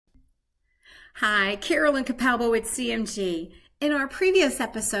Hi, Carolyn Capelbo with CMG. In our previous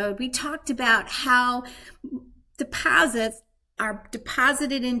episode, we talked about how deposits are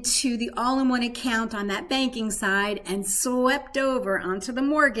deposited into the all-in-one account on that banking side and swept over onto the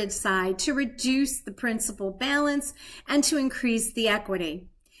mortgage side to reduce the principal balance and to increase the equity.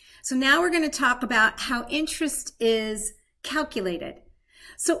 So now we're going to talk about how interest is calculated.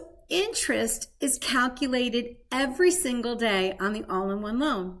 So interest is calculated every single day on the all-in-one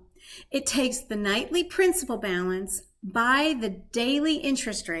loan. It takes the nightly principal balance by the daily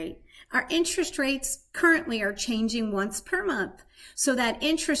interest rate. Our interest rates currently are changing once per month. So that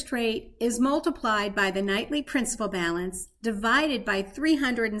interest rate is multiplied by the nightly principal balance divided by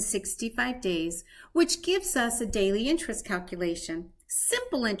 365 days, which gives us a daily interest calculation.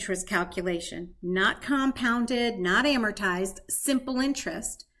 Simple interest calculation, not compounded, not amortized, simple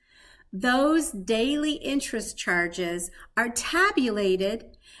interest. Those daily interest charges are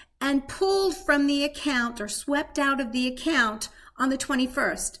tabulated and pulled from the account or swept out of the account on the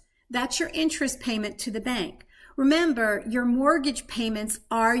 21st. That's your interest payment to the bank. Remember, your mortgage payments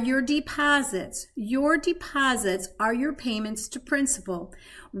are your deposits. Your deposits are your payments to principal.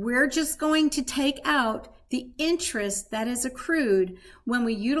 We're just going to take out the interest that is accrued when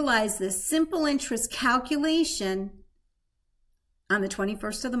we utilize this simple interest calculation on the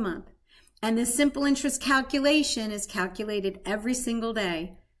 21st of the month. And this simple interest calculation is calculated every single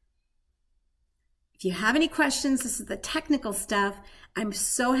day. If you have any questions, this is the technical stuff I'm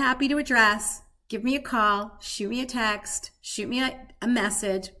so happy to address. Give me a call, shoot me a text, shoot me a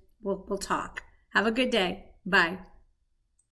message. We'll talk. Have a good day. Bye.